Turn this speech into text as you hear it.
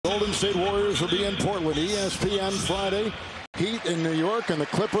Golden State Warriors will be in Portland. ESPN Friday. Heat in New York, and the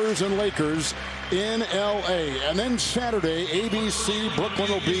Clippers and Lakers in L.A. And then Saturday, ABC,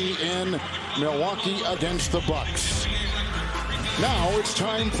 Brooklyn will be in Milwaukee against the Bucks. Now it's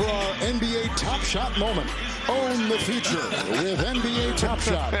time for our NBA Top Shot moment. Own the future with NBA Top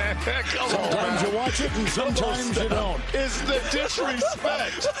Shot. Sometimes you watch it and sometimes you don't. It's the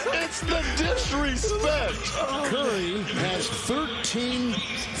disrespect. It's the disrespect. Curry has 13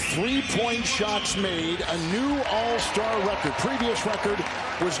 three-point shots made, a new all-star record. Previous record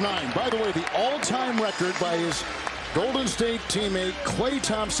was 9. By the way, the all-time record by his Golden State teammate Klay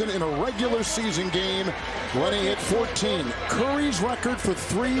Thompson in a regular season game when he hit 14. Curry's record for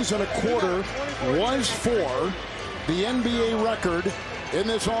threes in a quarter was 4. The NBA record in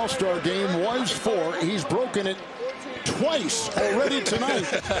this All-Star game was 4. He's broken it twice already tonight.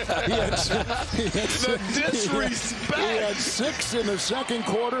 He had disrespect. He had 6 in the second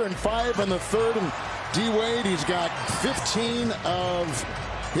quarter and 5 in the third. And D-Wade, he's got 15 of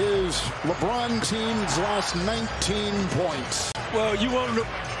his LeBron team's last 19 points. Well, you want him to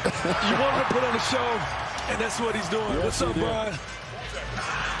put on a show, and that's what he's doing. Yes, what's up, Brian?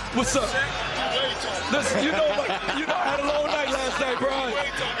 What's up? Listen, you know I had a long night last night, Brian.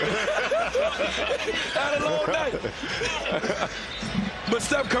 I had a long night. But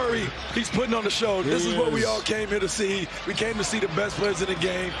Steph Curry, he's putting on the show. This is what we all came here to see. We came to see the best players in the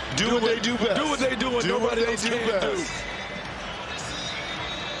game. Do what they do best. Do what they do and nobody else can do.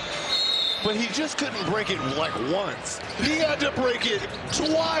 But he just couldn't break it like once. He had to break it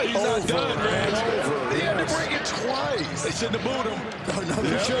twice. He's not done, man. He had to break it twice. They shouldn't have booed him. No,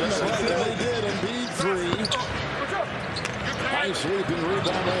 they shouldn't have. They did. Embiid 3. Nice sweeping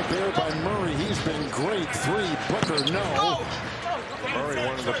rebound right there by Murray. He's been great. 3. Booker, no. Murray,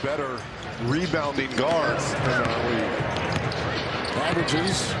 one of the better rebounding guards in our league.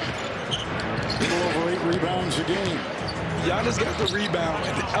 Averages a little over 8 rebounds a game. Giannis got the rebound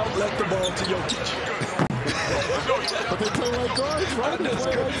and outlet the ball to Jokic. But they play like guards, right?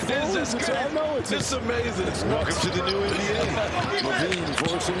 It's amazing. Welcome to the new NBA. Levine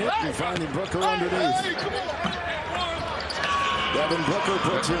forcing it and finding Booker underneath. Devin Booker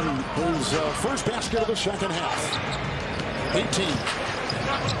puts in his first basket of the second half. 18.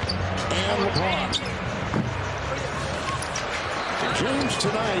 And LeBron. James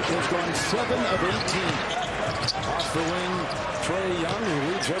tonight has gone 7 of 18. Off the wing, Trae Young,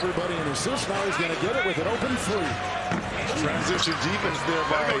 who leads everybody in assists. Now he's going to get it with an open 3. Transition defense there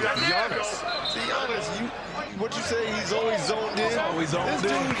by Giannis. See, Giannis, what you say, he's always zoned in? Always zoned in.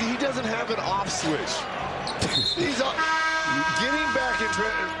 This dude, he doesn't have an off switch. He's getting back in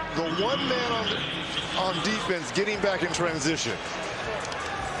the one man on defense, getting back in transition.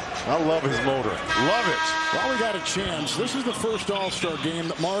 I love his motor. Love it. Well, we got a chance. This is the first All-Star game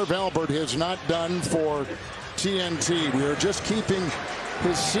that Marv Albert has not done for TNT. We are just keeping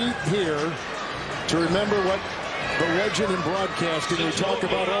his seat here to remember what the legend in broadcasting. We talk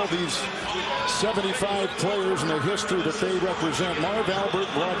about all these 75 players and the history that they represent. Marv Albert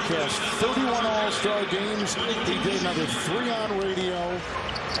broadcast 31 All-Star games. He did another 3 on radio.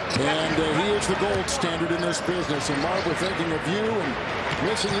 And he is the gold standard in this business. And Marv, we're thinking of you and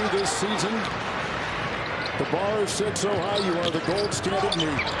missing you this season. The bar is set so high. You are the gold standard. And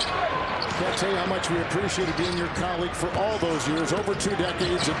I can't tell you how much we appreciated being your colleague for all those years. Over 2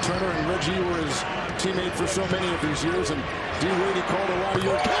 decades at Turner, and Reggie, you were his teammate for so many of these years. And D-Wade, he called a lot of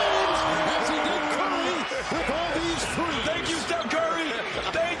your games as he did Curry with all these 3. Thank you, Steph Curry.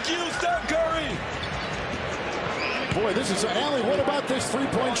 Thank you, Steph Curry. Boy, this is Allie. What about this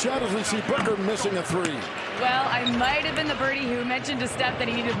 3-point shot as we see Booker missing a 3? Well, I might have been the birdie who mentioned to Steph that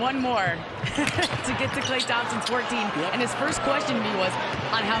he needed one more to get to Klay Thompson's 14. Yep. And his first question to me was,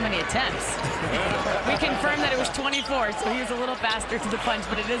 on how many attempts? We confirmed that it was 24, so he was a little faster to the punch,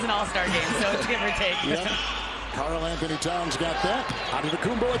 but it is an all-star game, so it's give or take. Yeah. Karl Anthony Towns got that.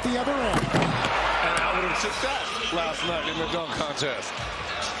 Antetokounmpo at the other end. And I would have took that last night in the dunk contest.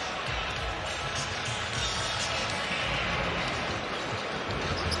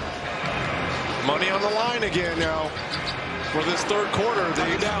 Money on the line again now for this third quarter.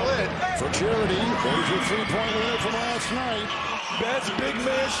 They split. For charity, there's your 3-point winner from last night. Best big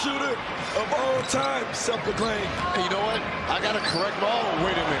man shooter of all time, self-proclaimed. Hey, you know what? I got to correct all.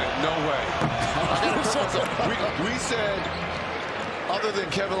 Wait a minute. No way. We said, other than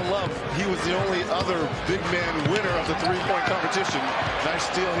Kevin Love, he was the only other big man winner of the 3-point competition. Nice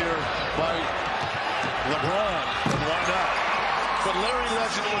steal here by LeBron. Why not? But Larry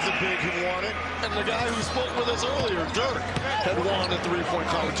Legend was a big who won it, and the guy who spoke with us earlier, Dirk, had won the 3-point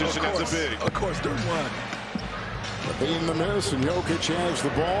competition as a big. Of course, Dirk won. in the miss, and Jokic has the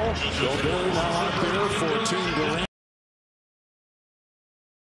ball. Gobert now out there for Team Durant.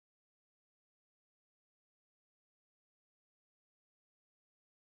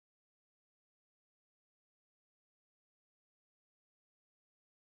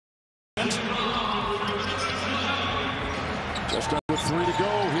 Just under 3 to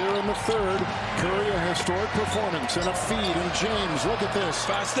go here in the third. Curry, a historic performance and a feed. And James, look at this.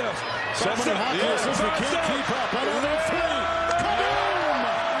 Fast step. Someone in hot places who can't keep up. Another three.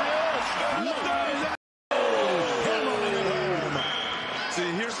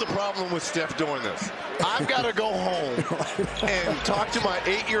 See, here's the problem with Steph doing this. I've got to go home and talk to my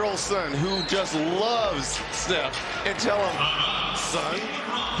 8-year-old son who just loves Steph and tell him, son,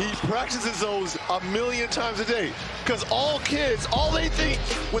 he practices those a million times a day. Because all kids, all they think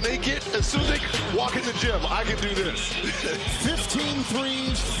when they get, as soon as they walk in the gym, I can do this. 15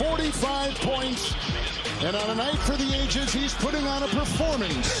 threes, 45 points. And on a night for the ages, he's putting on a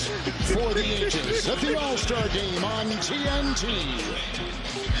performance for the ages at the All-Star Game on TNT.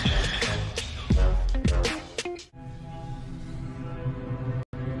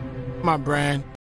 My brand.